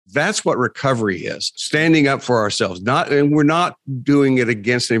That's what recovery is, standing up for ourselves. And we're not doing it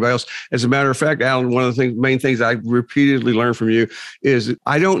against anybody else. As a matter of fact, Alan, one of the main things I repeatedly learned from you is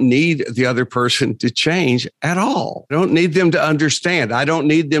I don't need the other person to change at all. I don't need them to understand. I don't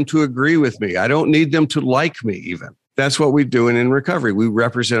need them to agree with me. I don't need them to like me even. That's what we're doing in recovery. We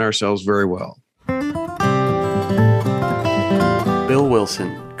represent ourselves very well. Bill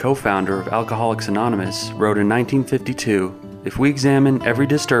Wilson, co-founder of Alcoholics Anonymous, wrote in 1952, "If we examine every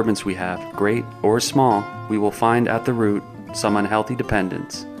disturbance we have, great or small, we will find at the root some unhealthy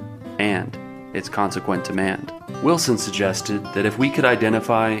dependence and its consequent demand." Wilson suggested that if we could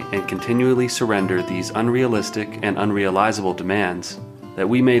identify and continually surrender these unrealistic and unrealizable demands, that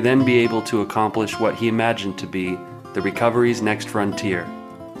we may then be able to accomplish what he imagined to be the recovery's next frontier,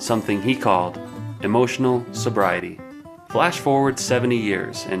 something he called emotional sobriety. Flash forward 70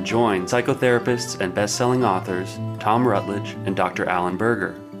 years and join psychotherapists and best-selling authors Tom Rutledge and Dr. Alan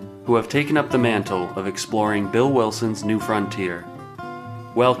Berger, who have taken up the mantle of exploring Bill Wilson's new frontier.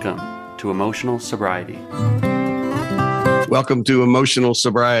 Welcome to Emotional Sobriety. Welcome to Emotional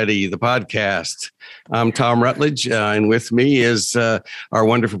Sobriety, the podcast. I'm Tom Rutledge, and with me is our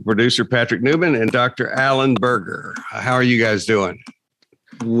wonderful producer, Patrick Newman, and Dr. Alan Berger. How are you guys doing?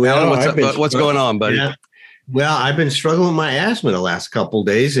 Well, Alan, what's going on, buddy? Yeah. Well, I've been struggling with my asthma the last couple of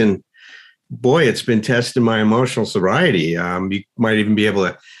days, and boy, it's been testing my emotional sobriety. You might even be able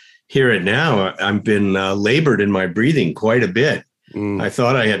to hear it now. I've been labored in my breathing quite a bit. I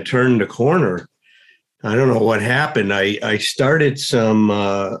thought I had turned the corner. I don't know what happened. I started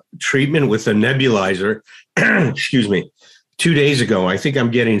some treatment with a nebulizer, excuse me, 2 days ago. I think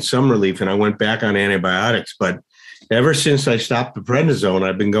I'm getting some relief, and I went back on antibiotics. But ever since I stopped the prednisone,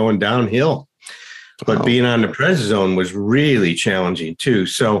 I've been going downhill. But being on the prednisone was really challenging too.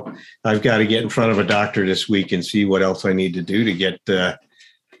 So I've got to get in front of a doctor this week and see what else I need to do to get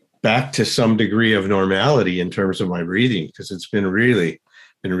back to some degree of normality in terms of my breathing, because it's been really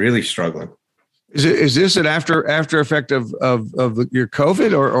struggling. Is this an after effect of your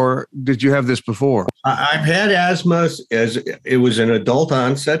COVID, or did you have this before? I've had asthma as it was an adult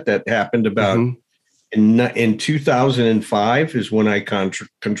onset that happened about in 2005 is when I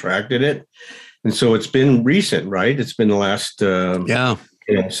contracted it. And so it's been recent, right? It's been the last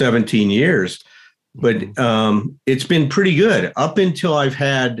 17 years, but it's been pretty good up until I've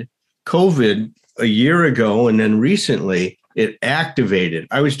had COVID a year ago. And then recently it activated.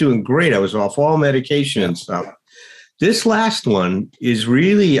 I was doing great. I was off all medication and stuff. This last one is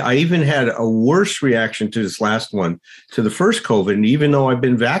really, I even had a worse reaction to this last one, to the first COVID, and even though I've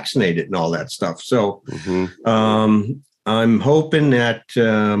been vaccinated and all that stuff. So I'm hoping that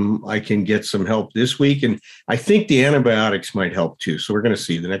I can get some help this week. And I think the antibiotics might help too. So we're going to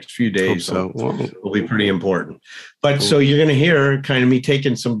see the next few days will be pretty important. But so you're going to hear kind of me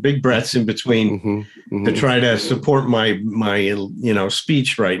taking some big breaths in between to try to support my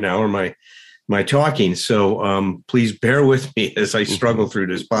speech right now, or my talking. So please bear with me as I struggle through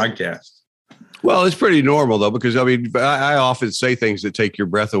this podcast. Well, it's pretty normal, though, because, I mean, I often say things that take your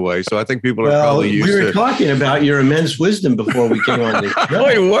breath away. So I think people are probably used to it. We were talking about your immense wisdom before we came on the show.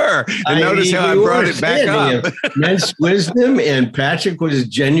 We were. And notice how I brought it back up. Immense wisdom, and Patrick was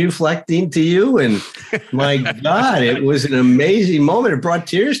genuflecting to you. And my God, it was an amazing moment. It brought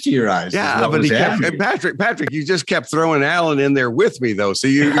tears to your eyes. Yeah, but Patrick, you just kept throwing Alan in there with me, though. So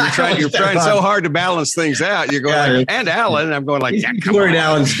you're trying so hard to balance things out. You're going, and Alan, I'm going like, yeah, come on.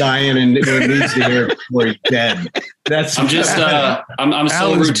 Alan's dying and it needs to hear before he's dead. I'm just I'm so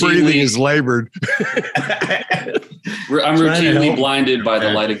Alan's breathing is labored. I'm routinely blinded by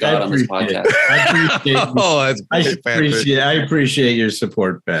the light of God on this podcast. I appreciate your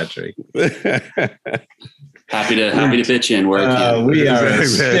support, Patrick. Happy to pitch in where I can. We are a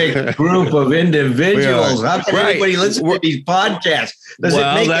sick group of individuals. How can anybody listen to these podcasts? Does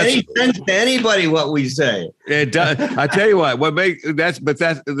it make any sense to anybody what we say? It does. I tell you what.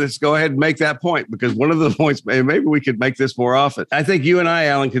 Let's go ahead and make that point, because one of the points, maybe we could make this more often. I think you and I,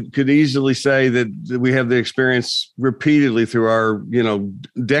 Alan, could easily say that we have the experience repeatedly through our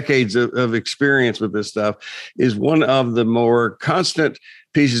decades of experience with this stuff, is one of the more constant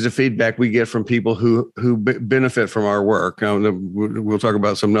pieces of feedback we get from people who benefit from our work. We'll talk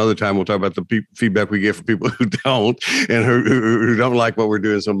about some another time. We'll talk about the feedback we get from people who don't, and who don't like what we're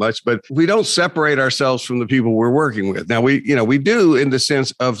doing so much. But we don't separate ourselves from the people we're working with. Now we do, in the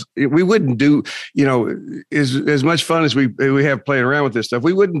sense of, we wouldn't do, as much fun as we have playing around with this stuff.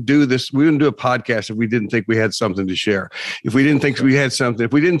 We wouldn't do this. We wouldn't do a podcast if we didn't think we had something to share. If we didn't think we had something,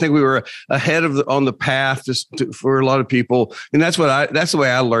 if we didn't think we were ahead on the path for a lot of people. And that's the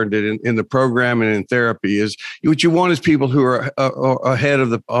way I learned it in the program and in therapy is what you want is people who are ahead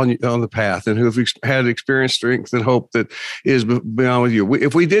of on the path and who have had experience, strength, and hope that is beyond with you.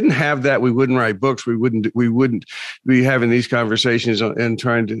 If we didn't have that, we wouldn't write books. We wouldn't be having these conversations and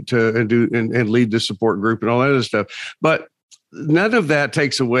trying to lead the support group and all that other stuff. But none of that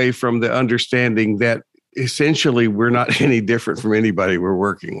takes away from the understanding that essentially we're not any different from anybody we're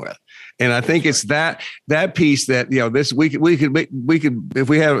working with. And I think it's that piece that, this we could if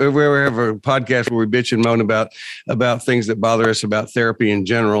we ever have a podcast where we bitch and moan about things that bother us about therapy in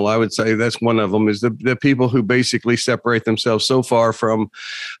general, I would say that's one of them is the people who basically separate themselves so far from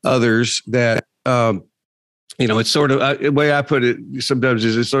others that, it's sort of the way I put it sometimes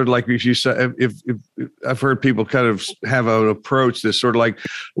is it's sort of like if you say, if I've heard people kind of have an approach that's sort of like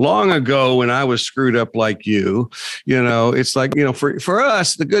long ago when I was screwed up like it's like, for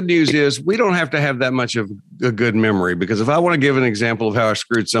us, the good news is we don't have to have that much of a good memory, because if I want to give an example of how I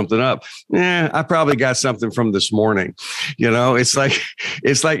screwed something up, I probably got something from this morning. It's like,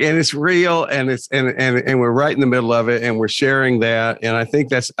 and it's real, and we're right in the middle of it, and we're sharing that. And I think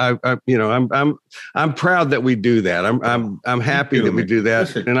that's, I'm proud that we do that. I'm happy that we do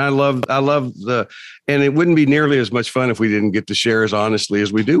that. And I love and it wouldn't be nearly as much fun if we didn't get to share as honestly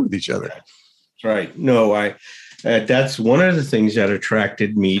as we do with each other. That's right. No, that's one of the things that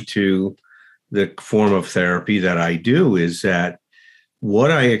attracted me to the form of therapy that I do, is that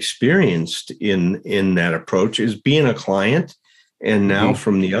what I experienced in that approach is being a client, and now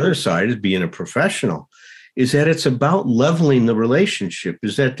from the other side is being a professional, is that it's about leveling the relationship,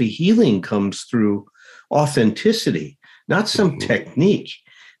 is that the healing comes through authenticity, not some technique,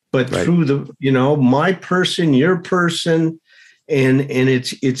 but through the, my person, your person. And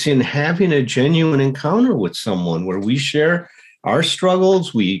it's in having a genuine encounter with someone where we share our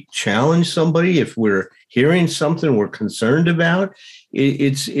struggles, we challenge somebody if we're hearing something we're concerned about.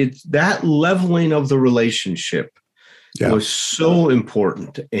 It's that leveling of the relationship was so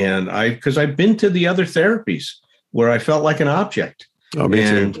important. And because I've been to the other therapies where I felt like an object. Oh, me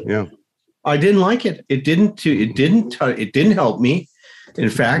too. Yeah. I didn't like it. It didn't help me. In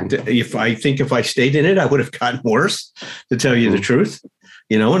fact, if I stayed in it, I would have gotten worse, to tell you the truth.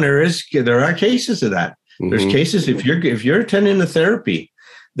 And there are cases of that. There's cases if you're attending a therapy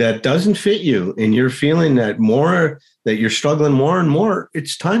that doesn't fit you, and you're feeling that you're struggling more and more,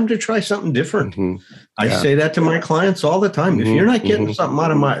 it's time to try something different. I say that to my clients all the time. If you're not getting something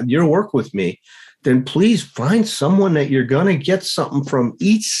out of your work with me, then please find someone that you're going to get something from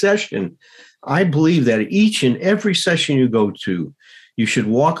each session. I believe that each and every session you go to, you should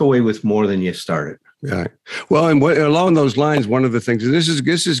walk away with more than you started. Yeah. Well, and along those lines, one of the things, and this is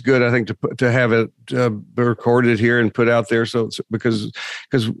good, I think, to have it recorded here and put out there. So because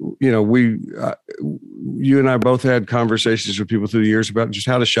you and I both had conversations with people through the years about just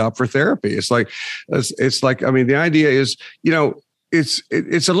how to shop for therapy. It's like, I mean, the idea is, it's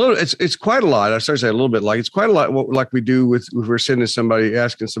quite a lot. I started to say a little bit it's quite a lot like we do if we're asking somebody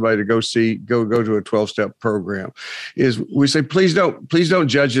to go to a 12-step program, is we say, please don't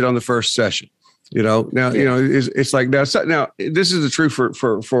judge it on the first session. It's like now this is the truth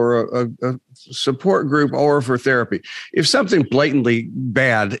for a support group or for therapy. If something blatantly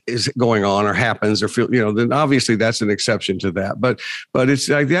bad is going on or happens or then obviously that's an exception to that. But it's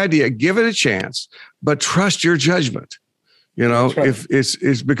like the idea, give it a chance, but trust your judgment. Right. If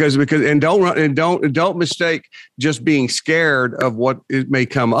it's because don't mistake just being scared of what it may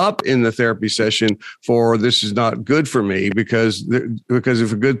come up in the therapy session for this is not good for me, because if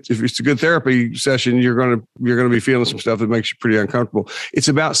it's a good therapy session, you're going to be feeling some stuff that makes you pretty uncomfortable. It's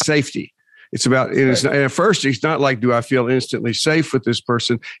about safety. It's about, and at first, it's not like, do I feel instantly safe with this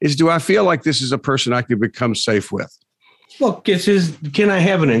person? It's, do I feel like this is a person I can become safe with? Well, can I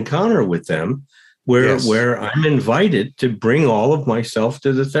have an encounter with them where I'm invited to bring all of myself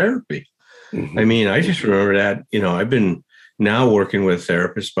to the therapy? I mean, I just remember that, I've been now working with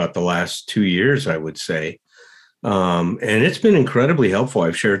therapists about the last 2 years, I would say. And it's been incredibly helpful.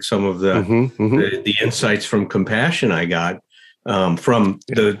 I've shared some of the insights from compassion I got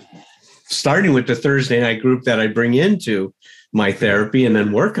starting with the Thursday night group that I bring into my therapy, and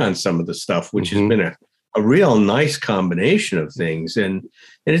then work on some of the stuff, which has been a real nice combination of things. And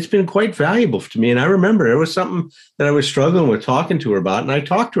it's been quite valuable to me. And I remember there was something that I was struggling with talking to her about, and I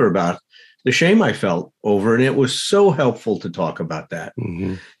talked to her about the shame I felt over, and it was so helpful to talk about that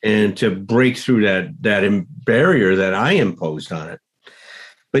and to break through that barrier that I imposed on it.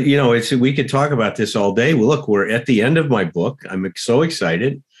 But, we could talk about this all day. Well, look, we're at the end of my book. I'm so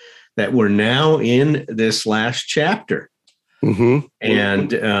excited that we're now in this last chapter. And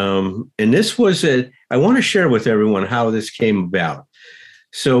this was I want to share with everyone how this came about.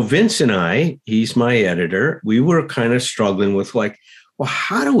 So Vince and I, he's my editor, we were kind of struggling with like, well,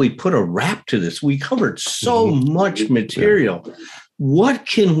 how do we put a wrap to this? We covered so much material. Yeah. What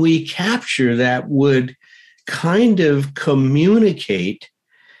can we capture that would kind of communicate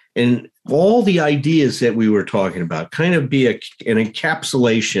and all the ideas that we were talking about, kind of be an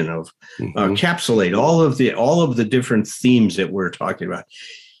encapsulation of encapsulate all of the different themes that we're talking about.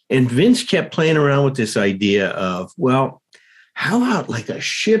 And Vince kept playing around with this idea of, well, how about like a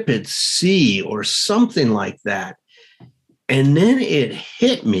ship at sea or something like that? And then it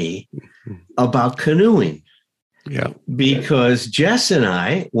hit me about canoeing. Yeah. Because Jess and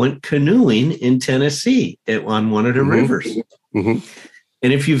I went canoeing in Tennessee on one of the rivers. Mm-hmm.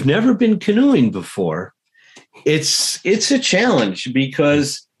 And if you've never been canoeing before, it's a challenge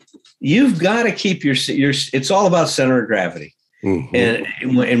because you've got to keep your it's all about center of gravity.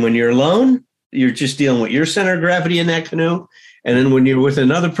 Mm-hmm. And when you're alone, you're just dealing with your center of gravity in that canoe. And then when you're with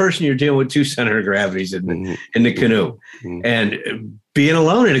another person, you're dealing with two center of gravities in the canoe. Mm-hmm. And being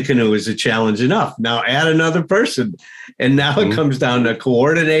alone in a canoe is a challenge enough. Now add another person. And now it comes down to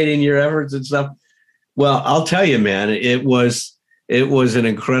coordinating your efforts and stuff. Well, I'll tell you, man, it was an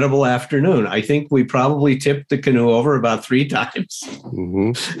incredible afternoon. I think we probably tipped the canoe over about 3 times,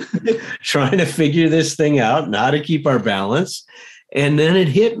 trying to figure this thing out and how to keep our balance. And then it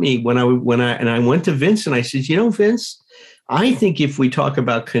hit me when I went to Vince and I said, Vince, I think if we talk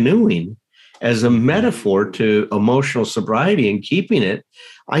about canoeing as a metaphor to emotional sobriety and keeping it,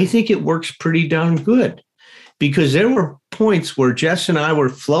 I think it works pretty darn good, because there were points where Jess and I were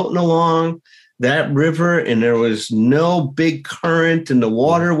floating along that river and there was no big current and the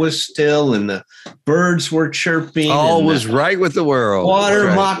water was still and the birds were chirping. All was right with the world.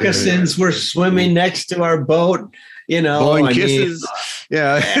 Water moccasins were swimming next to our boat, blowing kisses.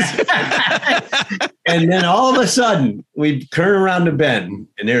 Yeah. And then all of a sudden we turn around the bend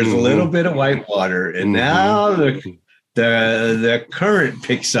and there's a little bit of white water. And now the current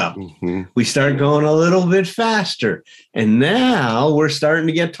picks up. We start going a little bit faster. And now we're starting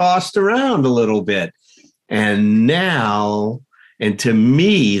to get tossed around a little bit. And to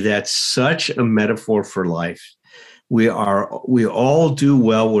me, that's such a metaphor for life. We all do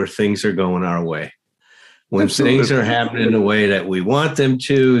well where things are going our way. When things are happening the way that we want them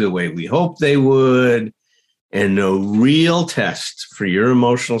to, the way we hope they would. And the real test for your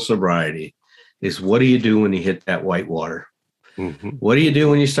emotional sobriety is, what do you do when you hit that white water? What do you do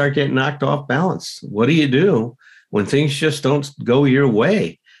when you start getting knocked off balance? What do you do when things just don't go your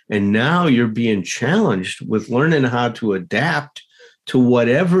way? And now you're being challenged with learning how to adapt to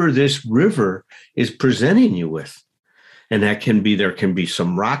whatever this river is presenting you with. And there can be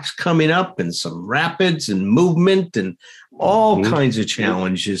some rocks coming up and some rapids and movement and all kinds of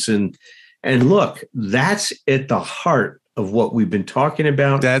challenges. And look, that's at the heart of what we've been talking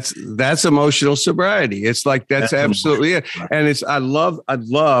about. That's emotional sobriety. It's like, that's absolutely it. And I love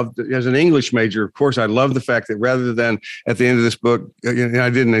as an English major, of course, I love the fact that rather than at the end of this book, I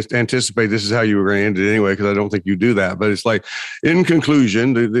didn't anticipate this is how you were going to end it anyway, because I don't think you do that. But it's like, in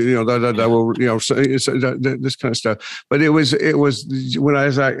conclusion, this kind of stuff. But it was when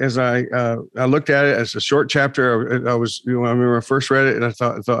as I looked at it as a short chapter, I remember I first read it and I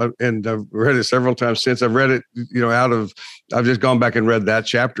thought, and I've read it several times since. I've read it, I've just gone back and read that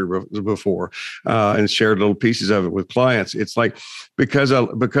chapter before and shared little pieces of it with clients. It's like, because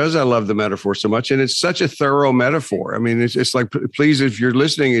I love the metaphor so much, and it's such a thorough metaphor. I mean, it's like, please, if you're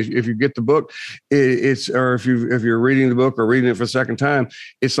listening, if you get the book, or if you're reading the book or reading it for the second time,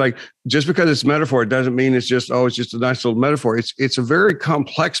 it's like, just because it's metaphor, it doesn't mean it's just a nice little metaphor. It's a very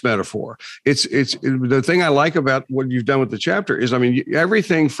complex metaphor. It's the thing I like about what you've done with the chapter is,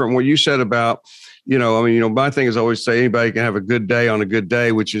 everything from what you said about, my thing is always say anybody can have a good day on a good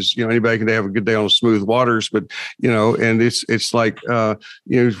day, which is, anybody can have a good day on smooth waters, but, and it's like,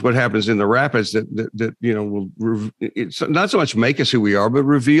 what happens in the rapids that will, it's not so much make us who we are, but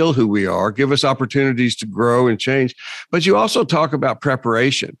reveal who we are, give us opportunities to grow and change. But you also talk about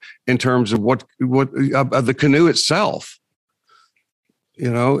preparation in terms of what of the canoe itself. I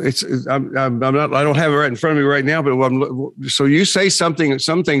don't have it right in front of me right now, but so you say some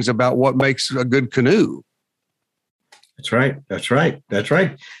things about what makes a good canoe. That's right.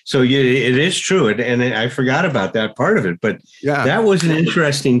 So it is true. And I forgot about that part of it, but yeah, that was an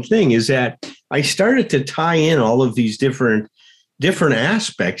interesting thing, is that I started to tie in all of these different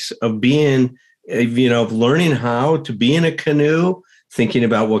aspects of being, of learning how to be in a canoe, thinking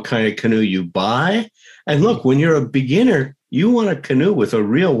about what kind of canoe you buy. And look, when you're a beginner, you want a canoe with a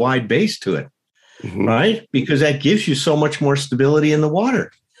real wide base to it, right? Because that gives you so much more stability in the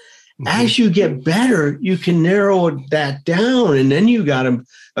water. As you get better, you can narrow that down. And then you got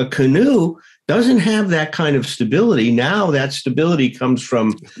a canoe doesn't have that kind of stability. Now that stability comes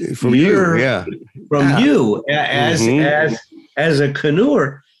from you, yeah, from you as a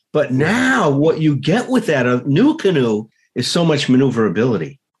canoer. But now what you get with that a new canoe is so much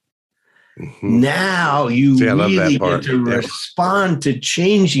maneuverability. Now you really get to respond to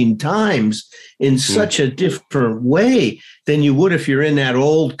changing times in such a different way than you would if you're in that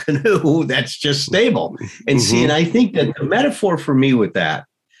old canoe that's just stable. And see, and I think that the metaphor for me with that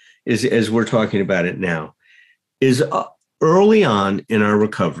is, as we're talking about it now, is early on in our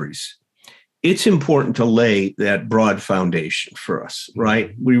recoveries, it's important to lay that broad foundation for us,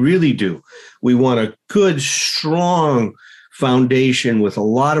 right? We really do. We want a good, strong foundation with a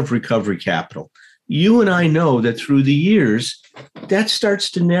lot of recovery capital. You and I know that through the years, that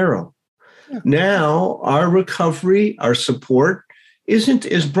starts to narrow. Yeah. Now, our recovery, our support isn't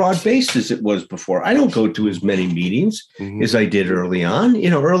as broad-based as it was before. I don't go to as many meetings as I did early on.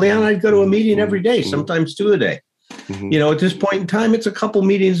 Early on, I'd go to a meeting every day, sometimes 2 a day. At this point in time, it's a couple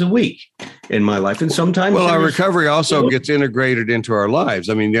meetings a week in my life. And sometimes our recovery also gets integrated into our lives.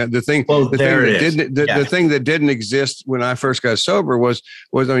 I mean, the thing that didn't exist when I first got sober was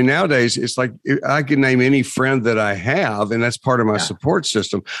I mean, nowadays it's like I can name any friend that I have, and that's part of my support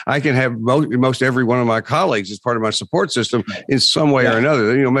system. I can have most every one of my colleagues as part of my support system in some way or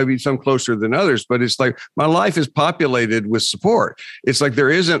another. Maybe some closer than others, but it's like my life is populated with support. It's like there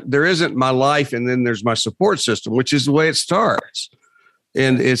isn't my life, and then there's my support system, which is the way it starts.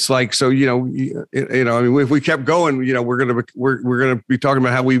 And it's like, so, I mean, if we kept going, we're going to be talking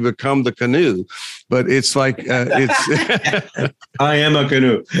about how we become the canoe, but it's like, I am a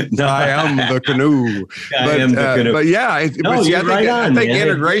canoe. No, I am the canoe. I am the canoe. But yeah, I think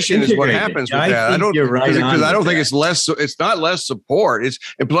integration is what happens with that. I don't think it's not less support.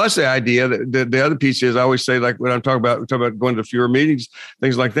 And plus the idea that the other piece is, I always say, like when I'm talking about going to fewer meetings,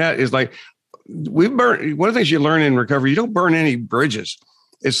 things like that, is like, one of the things you learn in recovery, you don't burn any bridges.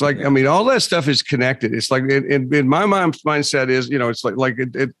 It's like, I mean, all that stuff is connected. It's like in my mindset is, it's like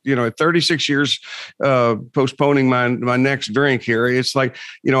at 36 years, postponing my next drink here. It's like,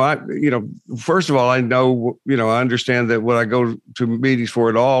 first of all, I know, I understand that what I go to meetings for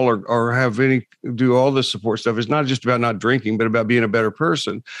at all or do all this support stuff is not just about not drinking, but about being a better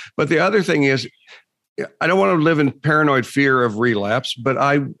person. But the other thing is, I don't want to live in paranoid fear of relapse, but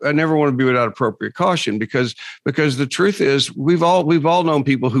I never want to be without appropriate caution because the truth is we've all known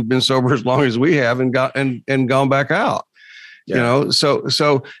people who've been sober as long as we have and gone back out.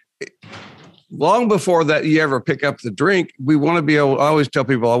 So long before that you ever pick up the drink, we want to be able. I always tell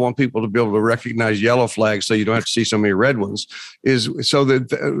people I want people to be able to recognize yellow flags so you don't have to see so many red ones. Is so that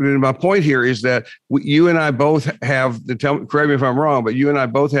my point here is that you and I both have correct me if I'm wrong, but you and I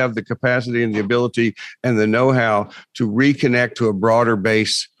both have the capacity and the ability and the know-how to reconnect to a broader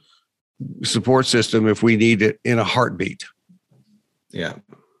base support system if we need it in a heartbeat. Yeah,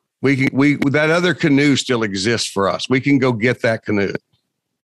 we that other canoe still exists for us. We can go get that canoe.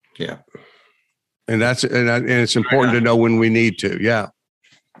 Yeah. And it's important to know when we need to. Yeah.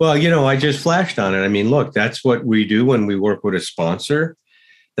 Well, I just flashed on it. I mean, look, that's what we do when we work with a sponsor.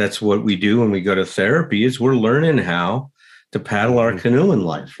 That's what we do when we go to therapy is we're learning how to paddle our canoe in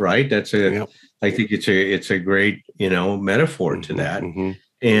life, right? I think it's a great, metaphor to that.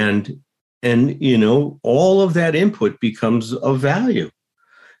 And all of that input becomes of value.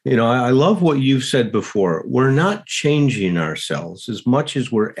 I love what you've said before. We're not changing ourselves as much as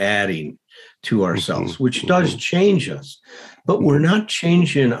we're adding to ourselves, which does change us, but we're not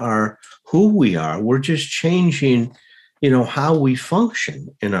changing who we are. We're just changing, how we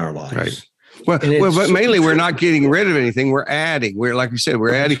function in our lives. Right. But mainly we're not getting rid of anything. We're adding. We're, like you said,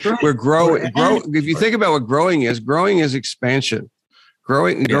 we're adding. Right. We're growing. If you think about what growing is expansion.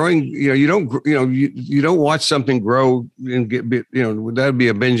 Growing, you don't watch something grow and get, that'd be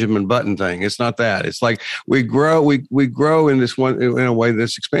a Benjamin Button thing. It's not that. It's like we grow in this one, in a way,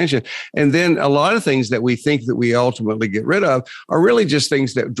 this expansion. And then a lot of things that we think that we ultimately get rid of are really just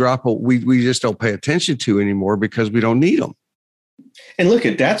things that we just don't pay attention to anymore because we don't need them. And look,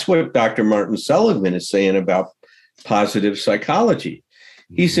 that's what Dr. Martin Seligman is saying about positive psychology.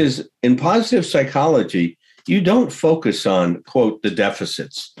 He says in positive psychology, you don't focus on, quote, the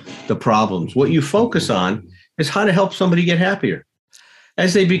deficits, the problems. What you focus on is how to help somebody get happier.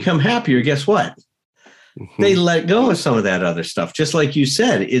 As they become happier, guess what? They let go of some of that other stuff. Just like you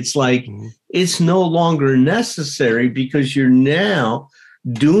said, it's like it's no longer necessary because you're now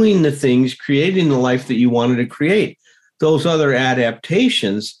doing the things, creating the life that you wanted to create. Those other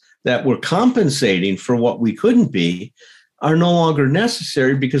adaptations that were compensating for what we couldn't be are no longer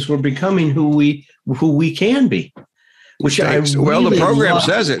necessary because we're becoming who we can be. Which the program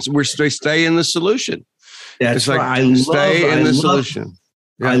says it. They stay in the solution. That's right. Solution.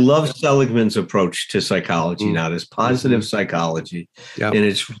 Yeah. I love Seligman's approach to psychology now, this positive psychology. Yep. And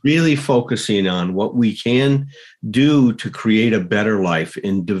it's really focusing on what we can do to create a better life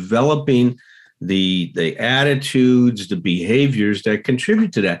in developing the attitudes, the behaviors that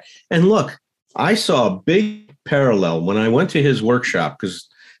contribute to that. And look, I saw a big parallel when I went to his workshop, because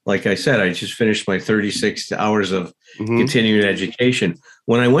like I said, I just finished my 36 hours of continuing education.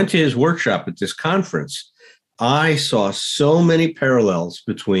 When I went to his workshop at this conference, I saw so many parallels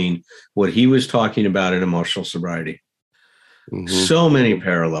between what he was talking about in emotional sobriety. So many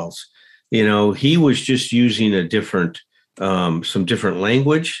parallels. You know, he was just using some different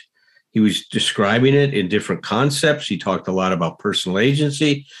language. He was describing it in different concepts. He talked a lot about personal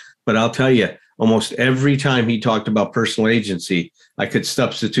agency, but I'll tell you, almost every time he talked about personal agency, I could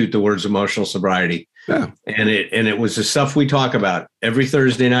substitute the words emotional sobriety. Yeah. And it was the stuff we talk about every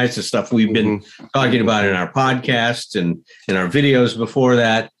Thursday night. It's the stuff we've been talking about in our podcasts and in our videos before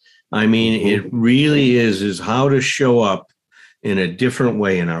that. I mean, it really is how to show up in a different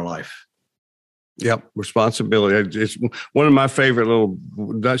way in our life. Yep. Responsibility. It's one of my favorite little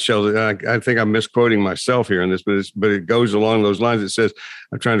nutshells. I think I'm misquoting myself here in this, but it goes along those lines. It says,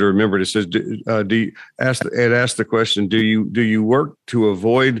 I'm trying to remember it. It says, it asks the question, do you work to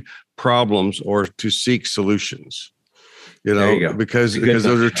avoid problems or to seek solutions? You know, because those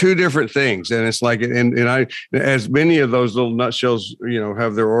are two different things. And it's like, and I, as many of those little nutshells, you know,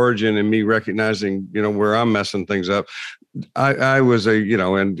 have their origin in me recognizing, you know, where I'm messing things up. I was you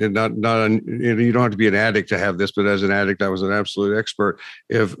don't have to be an addict to have this, but as an addict, I was an absolute expert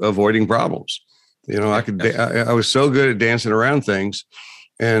of avoiding problems. You know, I was so good at dancing around things.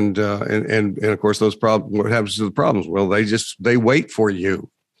 And of course, those problems, what happens to the problems? Well, they wait for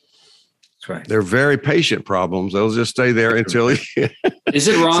you. That's right. They're very patient problems. They'll just stay there until Is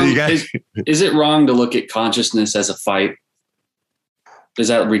it wrong? Is it wrong to look at consciousness as a fight? Is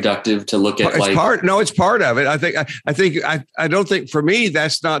that reductive to look at? It's part of it. I don't think for me,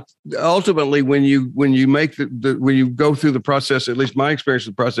 that's not ultimately when you make when you go through the process, at least my experience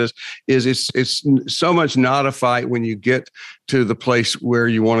of the process is it's so much not a fight when you get to the place where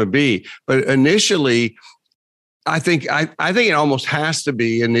you want to be. But initially, I think it almost has to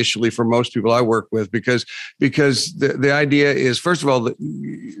be initially for most people I work with because the idea is, first of all,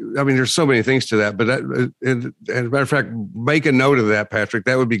 there's so many things to that, but as a matter of fact, make a note of that, Patrick.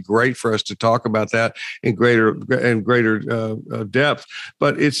 That would be great for us to talk about that in greater depth.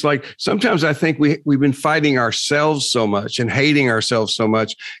 But it's like, sometimes I think we've been fighting ourselves so much and hating ourselves so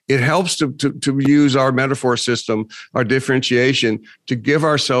much. It helps to use our metaphor system, our differentiation, to give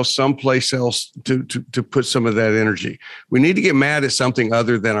ourselves someplace else to put some of that energy. We need to get mad at something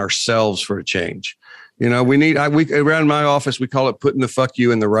other than ourselves for a change. You know, around my office, we call it putting the fuck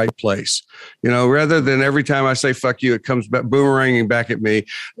you in the right place. You know, rather than every time I say fuck you, it comes back boomeranging back at me.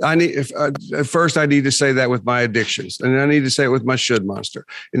 First I need to say that with my addictions, and I need to say it with my should monster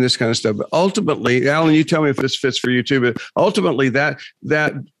and this kind of stuff. But ultimately, Alan, you tell me if this fits for you too, but ultimately that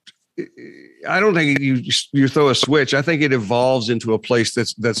I don't think you throw a switch. I think it evolves into a place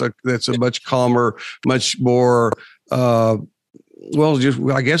that's a much calmer, much more. I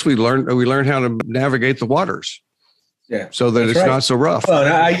guess we learn how to navigate the waters. Yeah, so that it's right. Not so rough. Well,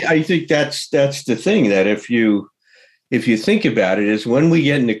 I think that's the thing, that if you think about it, is when we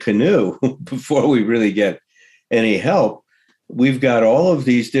get in the canoe before we really get any help, we've got all of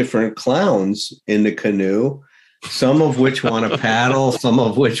these different clowns in the canoe. Some of which want to paddle, some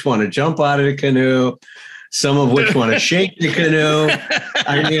of which want to jump out of the canoe, some of which want to shake the canoe.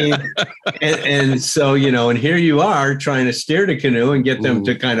 I mean, and so, you know, and here you are trying to steer the canoe and get them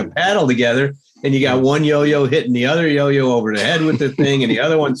to kind of paddle together. And you got one yo-yo hitting the other yo-yo over the head with the thing, and the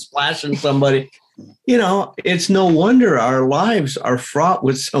other one splashing somebody. You know, it's no wonder our lives are fraught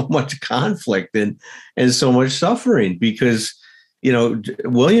with so much conflict and so much suffering, because, you know,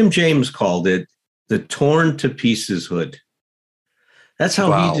 William James called it the torn to pieces hood. That's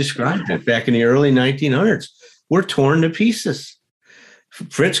how he described it back in the early 1900s. We're torn to pieces.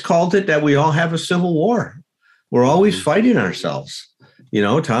 Fritz called it that we all have a civil war. We're always fighting ourselves. You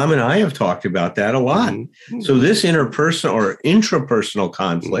know, Tom and I have talked about that a lot. So this interpersonal or intrapersonal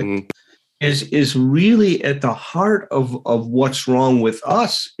conflict is really at the heart of what's wrong with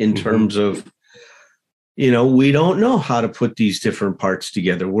us in terms of, you know, we don't know how to put these different parts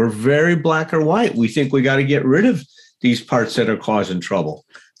together. We're very black or white. We think we got to get rid of these parts that are causing trouble.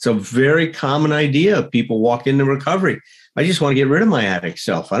 It's a very common idea. People walk into recovery. I just want to get rid of my addict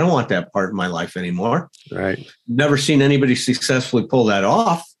self. I don't want that part of my life anymore. Right. Never seen anybody successfully pull that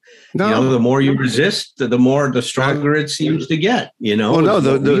off. No. You know, the more you resist, the stronger it seems to get, you know. Well,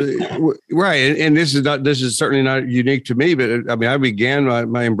 no, right. And this is certainly not unique to me, but I mean, I began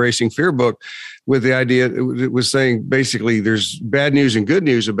my Embracing Fear book with the idea, it was saying basically there's bad news and good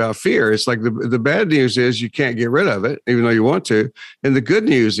news about fear. It's like the bad news is you can't get rid of it, even though you want to. And the good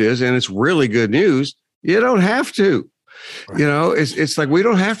news is, and it's really good news, you don't have to. Right. You know, it's like we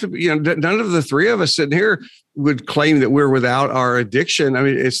don't have to, you know, none of the three of us sitting here would claim that we're without our addiction. I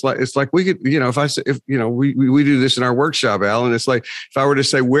mean, it's like we could, you know, if you know, we do this in our workshop, Alan, it's like if I were to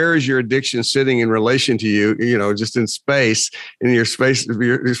say, where is your addiction sitting in relation to you, you know, just in space, in your space,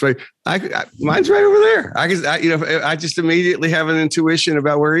 mine's right over there. I just immediately have an intuition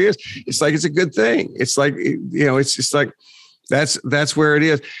about where he is. It's like, it's a good thing. It's like, you know, it's just like, that's where it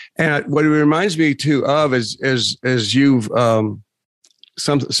is. And what it reminds me too of is as you've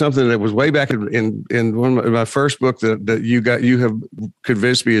something that was way back in one of my first book that you have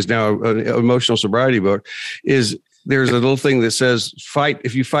convinced me is now an emotional sobriety book, is there's a little thing that says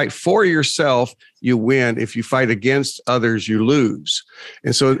if you fight for yourself, you win. If you fight against others, you lose.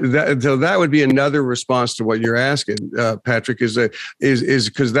 And so that would be another response to what you're asking, Patrick, is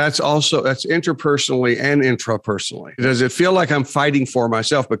because that's interpersonally and intrapersonally. Does it feel like I'm fighting for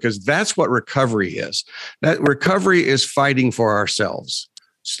myself? Because that's what recovery is. That recovery is fighting for ourselves.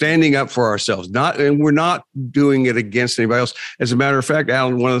 Standing up for ourselves, and we're not doing it against anybody else. As a matter of fact,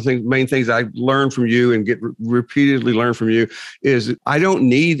 Alan, one of the main things I learned from you and get repeatedly learned from you is I don't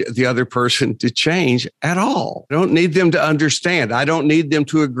need the other person to change at all. I don't need them to understand. I don't need them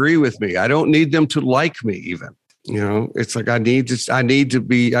to agree with me. I don't need them to like me even. You know, it's like I need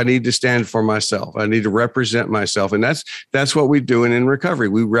to stand for myself. I need to represent myself. And that's what we do in recovery.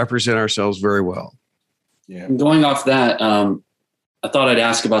 We represent ourselves very well. Yeah. Going off that, I thought I'd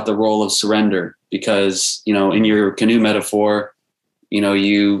ask about the role of surrender because, you know, in your canoe metaphor, you know,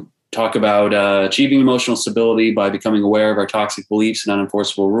 you talk about achieving emotional stability by becoming aware of our toxic beliefs and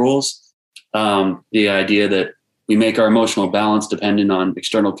unenforceable rules. The idea that we make our emotional balance dependent on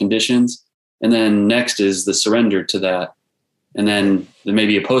external conditions. And then next is the surrender to that. And then there may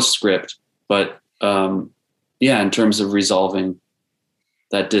be a postscript, but in terms of resolving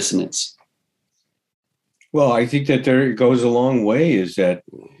that dissonance. Well, I think that there goes a long way is that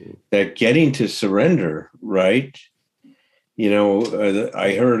getting to surrender, right? You know,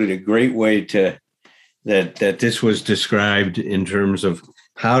 I heard it a great way that this was described in terms of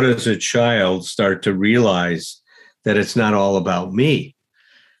how does a child start to realize that it's not all about me?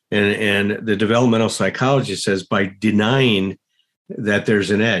 And the developmental psychologist says by denying that there's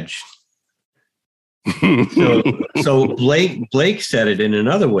an edge. So Blake said it in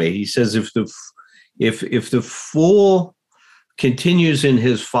another way. He says if the fool continues in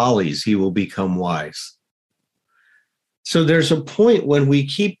his follies, he will become wise. So there's a point when we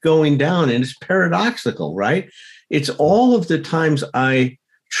keep going down, and it's paradoxical, right? It's all of the times I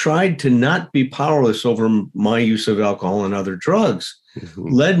tried to not be powerless over my use of alcohol and other drugs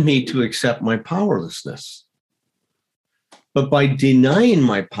led me to accept my powerlessness. But by denying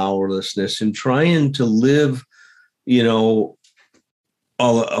my powerlessness and trying to live, you know,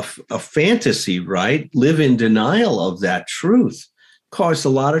 a fantasy, right? Live in denial of that truth caused a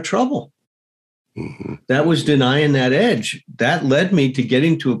lot of trouble. Mm-hmm. That was denying that edge. That led me to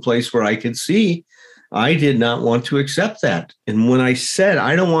getting to a place where I could see I did not want to accept that. And when I said,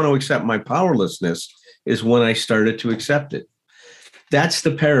 I don't want to accept my powerlessness, is when I started to accept it. That's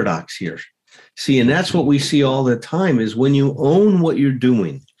the paradox here. See, and that's what we see all the time is when you own what you're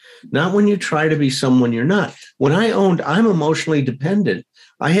doing, not when you try to be someone you're not. When I owned, I'm emotionally dependent,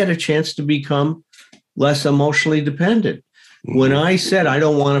 I had a chance to become less emotionally dependent. When I said I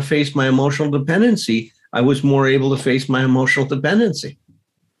don't want to face my emotional dependency, I was more able to face my emotional dependency.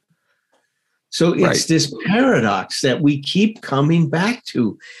 So it's this paradox that we keep coming back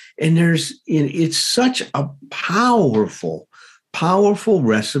to. And it's such a powerful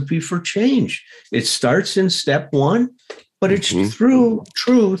recipe for change. It starts in step one, but it's true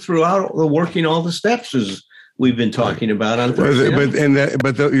throughout the working all the steps as we've been talking about on Thursday.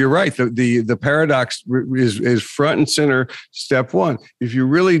 You're right. The paradox is front and center. Step one: if you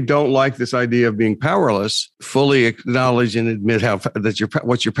really don't like this idea of being powerless, fully acknowledge and admit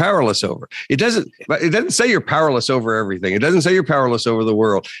what you're powerless over. It doesn't say you're powerless over everything. It doesn't say you're powerless over the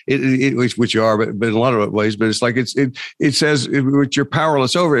world. Which you are, but in a lot of ways. But it's like it says what you're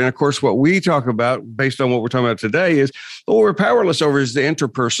powerless over. And of course, what we talk about, based on what we're talking about today, is what we're powerless over is the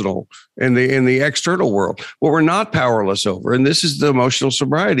interpersonal and the external world. What what we're not powerless over, and this is the emotional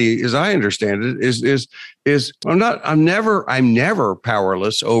sobriety, as I understand it, is I'm never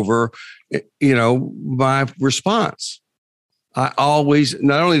powerless over, my response. I always,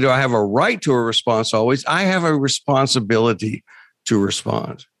 not only do I have a right to a response, I have a responsibility to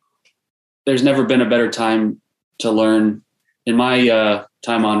respond. There's never been a better time to learn, in my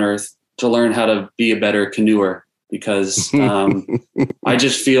time on Earth, to learn how to be a better canoeer, because I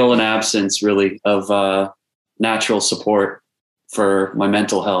just feel an absence really of natural support for my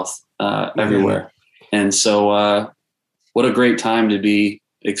mental health everywhere. And so what a great time to be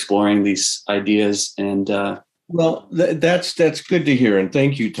exploring these ideas. And well, that's good to hear. And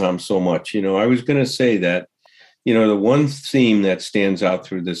thank you, Tom, so much. I was going to say that, the one theme that stands out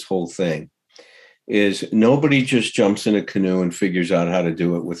through this whole thing is nobody just jumps in a canoe and figures out how to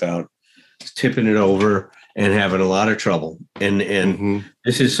do it without tipping it over and having a lot of trouble. And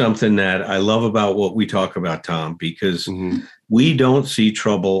this is something that I love about what we talk about, Tom, because we don't see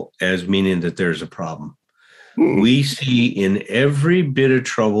trouble as meaning that there's a problem. We see in every bit of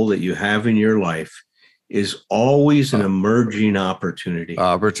trouble that you have in your life is always an emerging opportunity.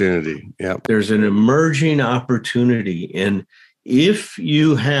 Yeah. There's an emerging opportunity. And if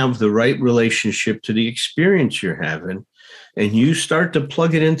you have the right relationship to the experience you're having, and you start to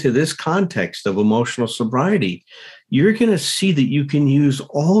plug it into this context of emotional sobriety, you're going to see that you can use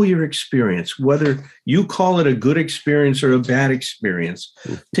all your experience, whether you call it a good experience or a bad experience,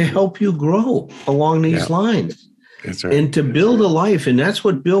 to help you grow along these lines. That's right. And to build a life. And that's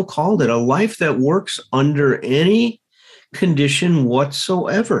what Bill called it, a life that works under any condition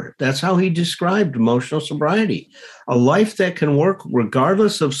whatsoever. That's how he described emotional sobriety, a life that can work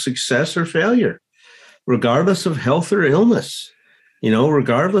regardless of success or failure, regardless of health or illness,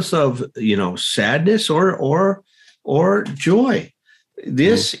 regardless of, sadness or joy.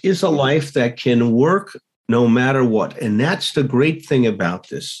 This is a life that can work no matter what. And that's the great thing about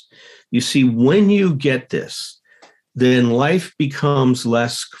this. You see, when you get this, then life becomes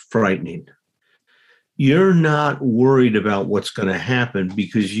less frightening. You're not worried about what's going to happen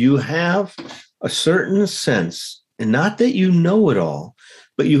because you have a certain sense, and not that you know it all,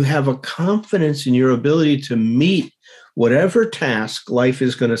 but you have a confidence in your ability to meet whatever task life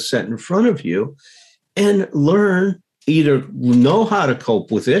is going to set in front of you and learn, either know how to cope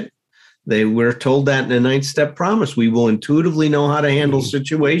with it. We're told that in the 9th step promise, we will intuitively know how to handle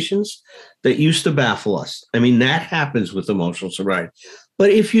situations that used to baffle us. I mean, that happens with emotional sobriety.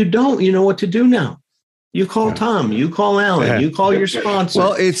 But if you don't, you know what to do now. You call Tom, you call Alan, you call your sponsor.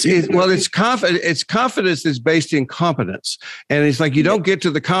 Well, it's confidence that's based in competence. And it's like, you don't get to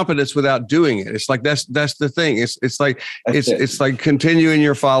the competence without doing it. It's like, that's the thing. It's like continuing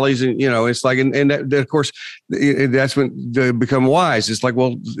your follies. And, it's like, and that, of course, that's when they become wise. It's like,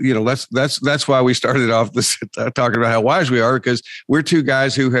 well, that's why we started off this talking about how wise we are, because we're two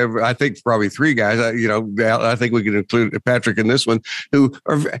guys who have, I think probably three guys, I think we can include Patrick in this one, who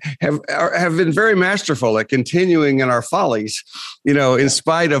have been very masterful at continuing in our follies, in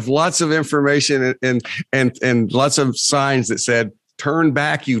spite of lots of information and lots of signs that said, turn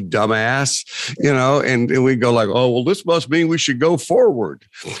back, you dumbass, and we go like, oh, well, this must mean we should go forward.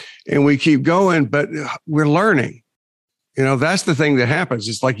 And we keep going, but we're learning. That's the thing that happens.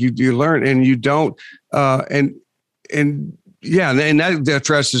 It's like you learn and you don't, and that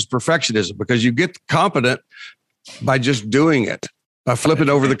addresses perfectionism, because you get competent by just doing it, by flipping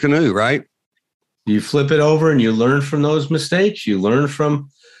over the canoe, right? You flip it over and you learn from those mistakes. You learn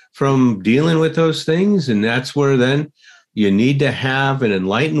from dealing with those things. And that's where then you need to have an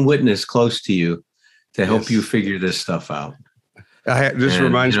enlightened witness close to you to help you figure this stuff out. This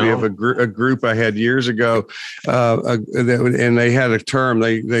reminds me of a group I had years ago, and they had a term,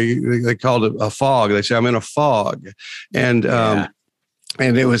 they called it a fog. They said, I'm in a fog. And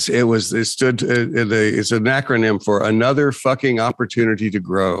and it stood, it's an acronym for another fucking opportunity to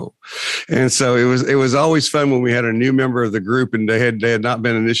grow. And so it was always fun when we had a new member of the group and they had not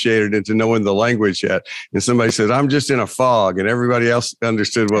been initiated into knowing the language yet. And somebody said, I'm just in a fog, and everybody else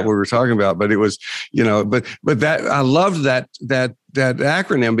understood what we were talking about. But it was, but that, I loved that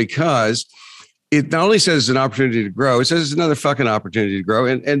acronym, because it not only says it's an opportunity to grow, it says it's another fucking opportunity to grow.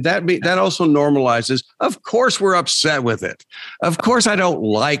 And that also normalizes, of course, we're upset with it. Of course, I don't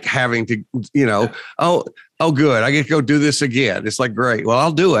like having to, oh, good, I get to go do this again. It's like, great, well,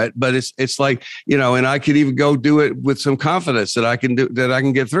 I'll do it. But it's like, and I could even go do it with some confidence that I can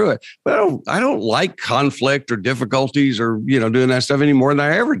get through it. But I don't like conflict or difficulties or, doing that stuff any more than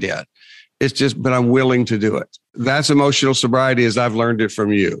I ever did. It's just, but I'm willing to do it. That's emotional sobriety as I've learned it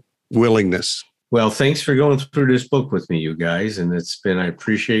from you. Willingness. Well, thanks for going through this book with me, you guys. And I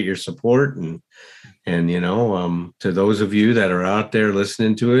appreciate your support. And And, to those of you that are out there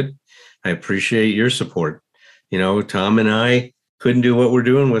listening to it, I appreciate your support. Tom and I couldn't do what we're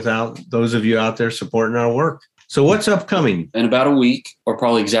doing without those of you out there supporting our work. So what's upcoming? In about a week, or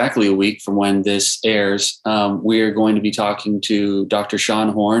probably exactly a week from when this airs, we are going to be talking to Dr. Sean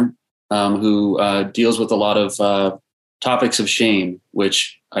Horn, who deals with a lot of topics of shame,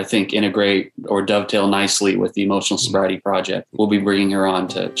 which I think integrate or dovetail nicely with the Emotional Sobriety Project. We'll be bringing her on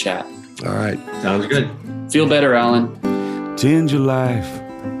to chat. All right. Sounds good. Feel better, Alan. Tend your life,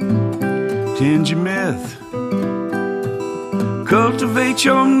 tend your myth. Cultivate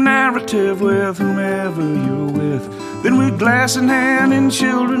your narrative with whomever you're with. Then with glass in hand and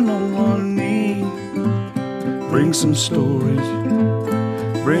children on one knee, bring some stories,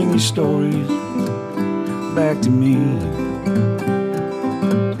 bring your stories back to me.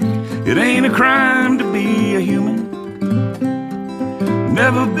 It ain't a crime to be a human.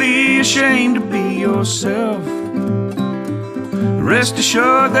 Never be ashamed to be yourself. Rest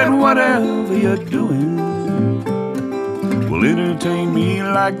assured that whatever you're doing will entertain me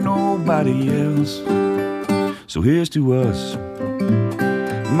like nobody else. So here's to us,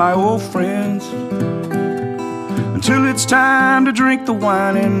 my old friends, until it's time to drink the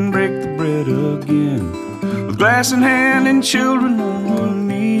wine and break the bread again. With glass in hand and children on one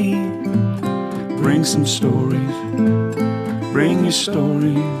knee, bring some stories, bring your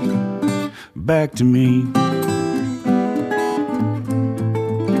stories back to me.